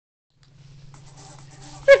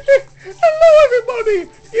Hello everybody!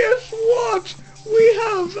 Guess what? We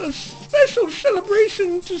have a special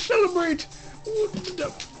celebration to celebrate.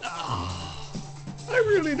 I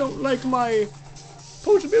really don't like my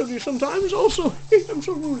possibility sometimes. Also, I'm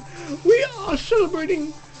so rude. We are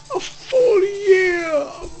celebrating a full year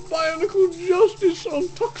of Bionicle Justice on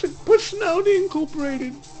Toxic Personality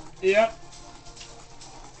Incorporated. Yep.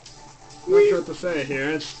 Not sure what to say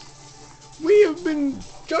here. We have been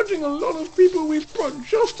judging a lot of people. We've brought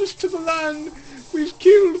justice to the land. We've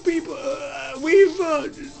killed people. We've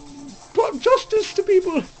brought justice to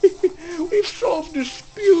people. We've solved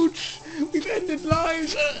disputes. We've ended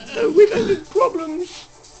lives. We've ended problems.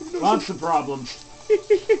 Lots of problems.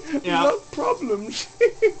 Yeah. Not problems.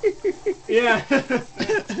 Yeah.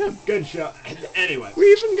 Good show. Anyway.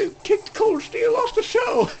 We even get kicked Cold Steel off the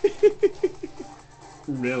show.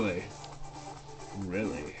 Really?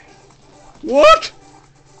 Really? What?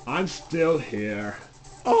 I'm still here.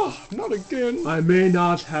 Oh, not again. I may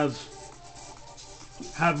not have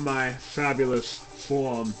my fabulous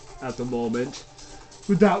form at the moment,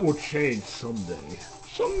 but that will change someday.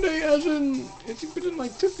 Someday, as in, it's been in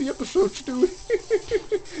like 50 episodes, dude.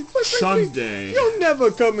 Someday. You're never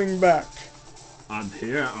coming back. I'm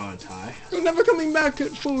here, aren't I? You're never coming back at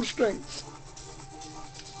full strength.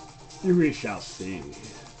 We shall see.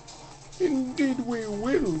 Indeed we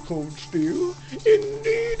will, Cold Steel.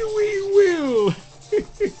 Indeed we will.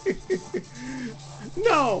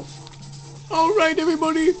 Now, alright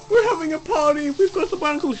everybody, we're having a party. We've got the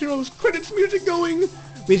Bionicle Heroes credits music going.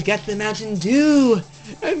 We've got the Mountain Dew.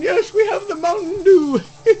 And yes, we have the Mountain Dew.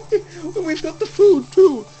 And we've got the food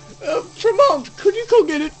too. Tremont, could you go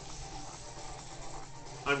get it?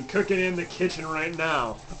 I'm cooking in the kitchen right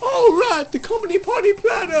now. Alright, the company party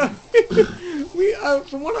platter.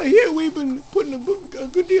 From what I hear, we've been putting a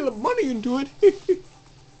good deal of money into it.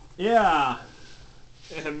 Yeah.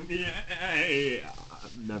 Yeah.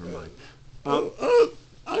 Never mind.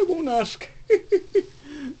 I won't ask.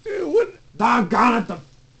 What? Doggone it, the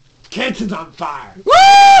kitchen's on fire.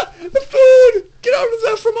 Ah! The food! Get out of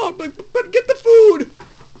there, Fremont, but get the food!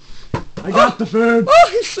 I got the food. Oh,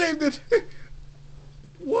 he saved it.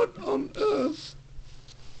 What on earth?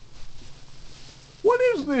 What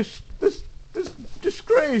is this? This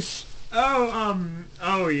disgrace?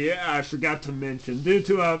 Oh yeah, I forgot to mention. Due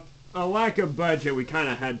to a lack of budget, we kind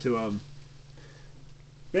of had to,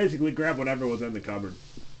 basically grab whatever was in the cupboard.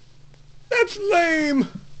 That's lame.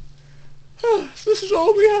 This is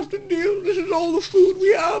all we have to do. This is all the food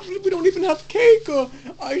we have. We don't even have cake or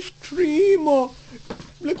ice cream or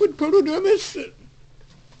liquid protodermis.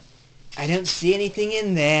 I don't see anything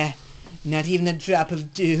in there. Not even a drop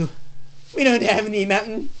of dew. We don't have any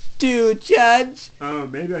Mountain Dew, Judge. Oh,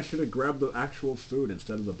 maybe I should have grabbed the actual food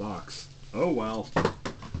instead of the box. Oh well.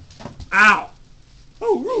 Ow!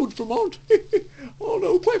 Oh, rude, Vermont.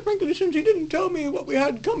 Although, quite frankly, since he didn't tell me what we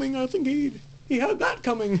had coming, I think he had that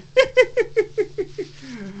coming.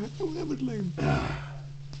 Oh, that was lame.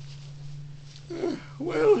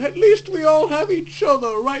 Well, at least we all have each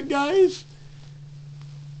other, right, guys?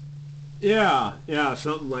 Yeah,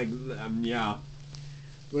 something like yeah.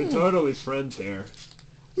 We're totally friends here.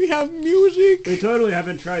 We have music. We totally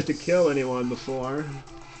haven't tried to kill anyone before.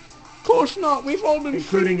 Of course not. We've all been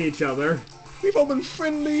including each other. We've all been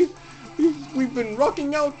friendly. We've been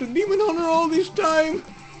rocking out to Demon Hunter all this time.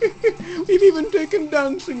 We've even taken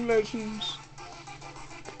dancing lessons.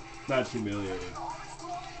 That's humiliating.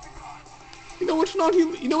 You know what's not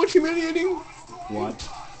you know what's humiliating? What?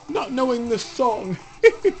 Not knowing this song.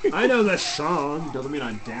 I know this song. Doesn't mean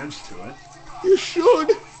I dance to it. You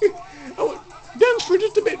should. Dance for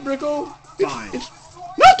just a bit, Bricko. Fine. It's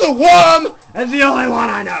not the worm! That's the only one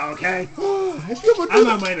I know, okay? I'm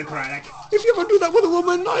not democratic. If you ever do that with a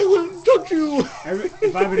woman, I will judge you.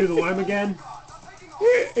 If I ever do the worm again?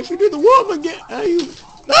 Yeah, if you do the worm again,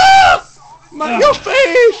 your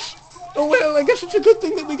face! Oh well, I guess it's a good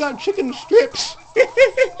thing that we got chicken strips.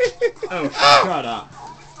 Oh, shut up.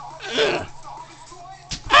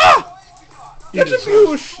 That's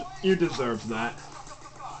abuse! You deserve that.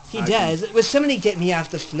 He does. Will somebody get me off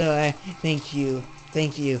the floor? Thank you.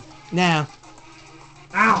 Thank you. Now.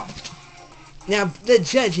 Ow! Now, the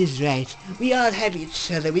judge is right. We all have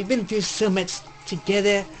each other. We've been through so much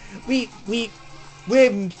together. We're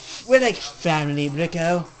like family,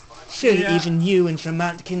 Rico. Surely even you and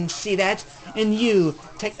Vermont can see that. And you,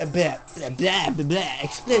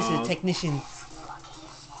 explicit technician.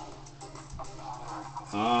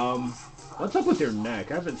 What's up with your neck?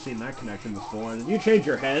 I haven't seen that connection before. Did you change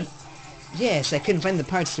your head? Yes, I couldn't find the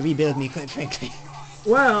parts to rebuild me, quite frankly.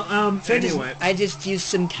 Well, So anyway. I just used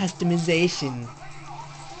some customization.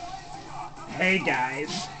 hey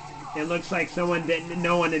guys. It looks like no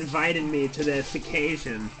one invited me to this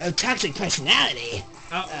occasion. A toxic personality.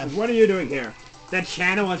 What are you doing here? The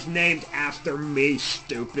channel was named after me,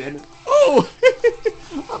 stupid. Oh,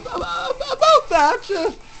 about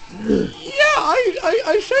that, yeah,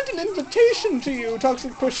 I sent an invitation to you,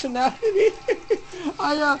 toxic personality.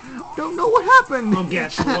 I don't know what happened. Well,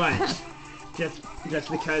 guess what?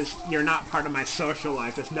 Just because you're not part of my social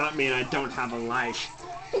life does not mean I don't have a life.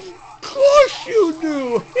 Of course you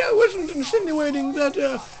do. Yeah, I wasn't insinuating that,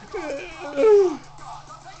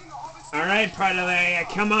 Alright, Pardalia,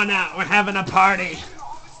 come on out. We're having a party.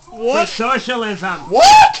 What? For socialism.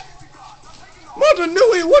 What? Mother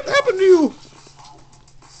Nui, what happened to you?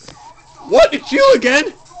 What? It's you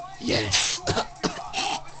again? Yes.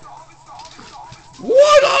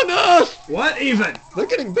 What on earth? What even? They're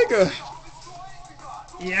getting bigger.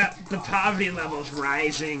 Yeah, the poverty level's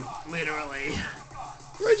rising, literally.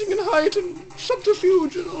 Rising in height and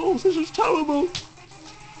subterfuge. Oh, this is terrible.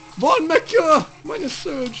 Von Mecure minus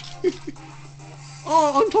Surge.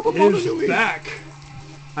 Oh, on top of Mother He's Nui. back.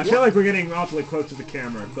 I feel like we're getting awfully close to the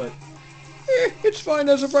camera, but... It's fine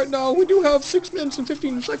as of right now. We do have 6 minutes and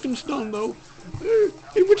 15 seconds done, though.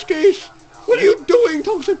 In which case, what are you doing,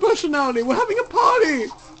 toxic personality? We're having a party.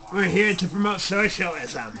 We're here to promote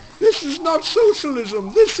socialism. This is not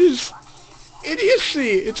socialism. This is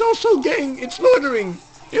idiocy. It's also gang. It's loitering.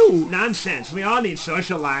 Ew. Nonsense. We all need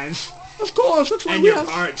social lives. Of course, that's why And we your have...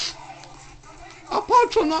 parts. Our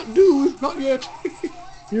parts are not due. Not yet.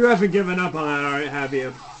 You haven't given up on that, art, have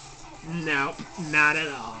you? Nope, not at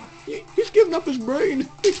all. He's given up his brain.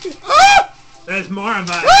 Ah! There's more of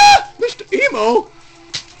us. Ah! Mr. Emo!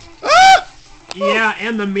 Ah! Yeah,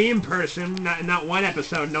 and the meme person. Not one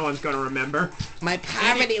episode no one's gonna remember. My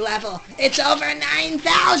poverty level, it's over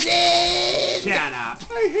 9,000! Shut up.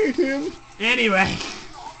 I hate him. Anyway.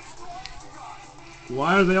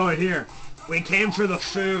 Why are they all here? We came for the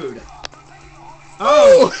food.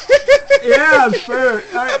 Oh! Yeah, food.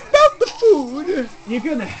 About the food. You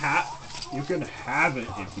can have it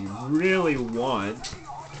if you really want.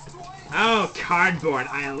 Oh, cardboard.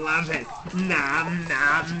 I love it. Nom,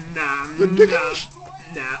 nom, nom, Ridiculous.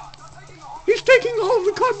 nom. He's taking all of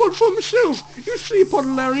the cardboard for himself. You see,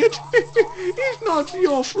 Podlariat. He's not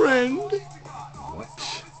your friend.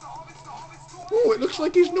 What? Oh, it looks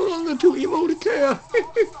like he's no longer too emo to care.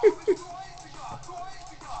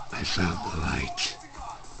 I found the light.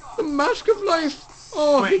 The mask of life.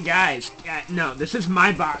 Oh, Wait, guys. No, this is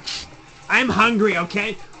my box. I'm hungry,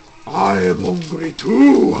 okay? I am hungry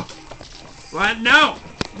too. What? No!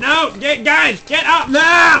 No! Guys, get up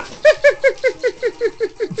now!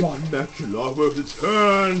 Von Macula will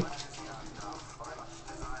return.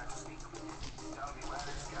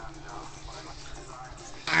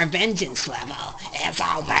 Our vengeance level is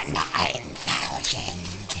over 9,000.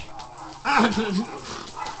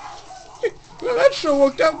 Well, that sure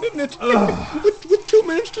worked out, didn't it? with 2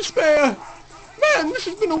 minutes to spare. Man, this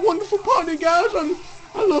has been a wonderful party, guys.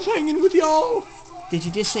 I love hanging with y'all. Did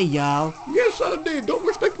you just say y'all? Yes, I did. Don't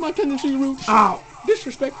respect my Tennessee roots. Ow!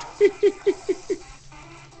 Disrespect.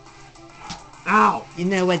 Ow! You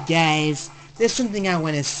know what, guys? There's something I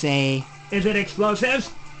want to say. Is it explosives?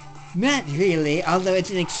 Not really, although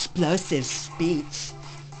it's an explosive speech.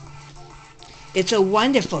 It's a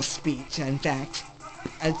wonderful speech, in fact.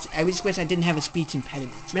 I just wish I didn't have a speech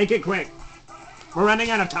impediment. Make it quick. We're running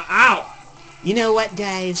out of time. Ow! You know what,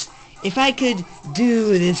 guys? If I could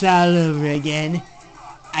do this all over again,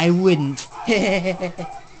 I wouldn't. That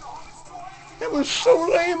was so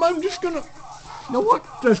lame. I'm just gonna... You know what?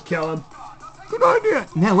 Just kill him. Good idea.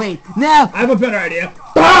 No, wait. No! I have a better idea.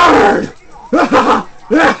 Bird!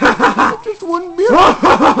 Just one beer.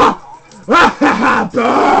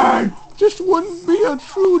 Bird! Just one beer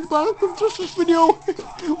Trude back of just this video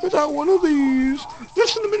without one of these.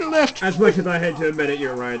 Just in a minute left. As much as I hate to admit it,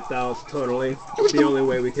 you're right. That was totally the only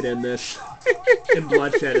way we could end this. In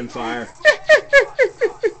bloodshed and fire.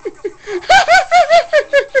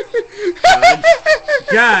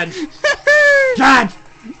 Judge! Judge!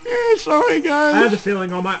 Yeah, sorry, guys. I have the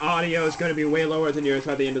feeling all my audio is going to be way lower than yours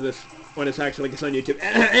by the end of this when it actually gets on YouTube.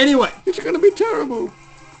 Anyway! It's going to be terrible.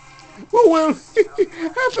 Well,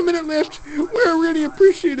 half a minute left. We're really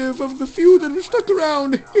appreciative of the few that have stuck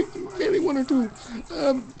around. Maybe one or two.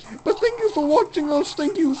 But thank you for watching us.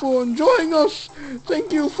 Thank you for enjoying us.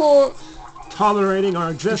 Thank you for... tolerating our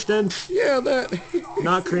existence. Yeah, that.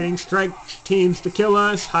 Not creating strike teams to kill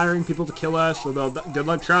us, hiring people to kill us, although good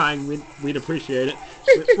luck trying. We'd appreciate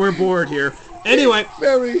it. We're bored here. Anyway.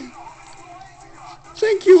 Very.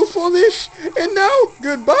 Thank you for this. And now,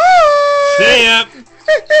 goodbye. See ya.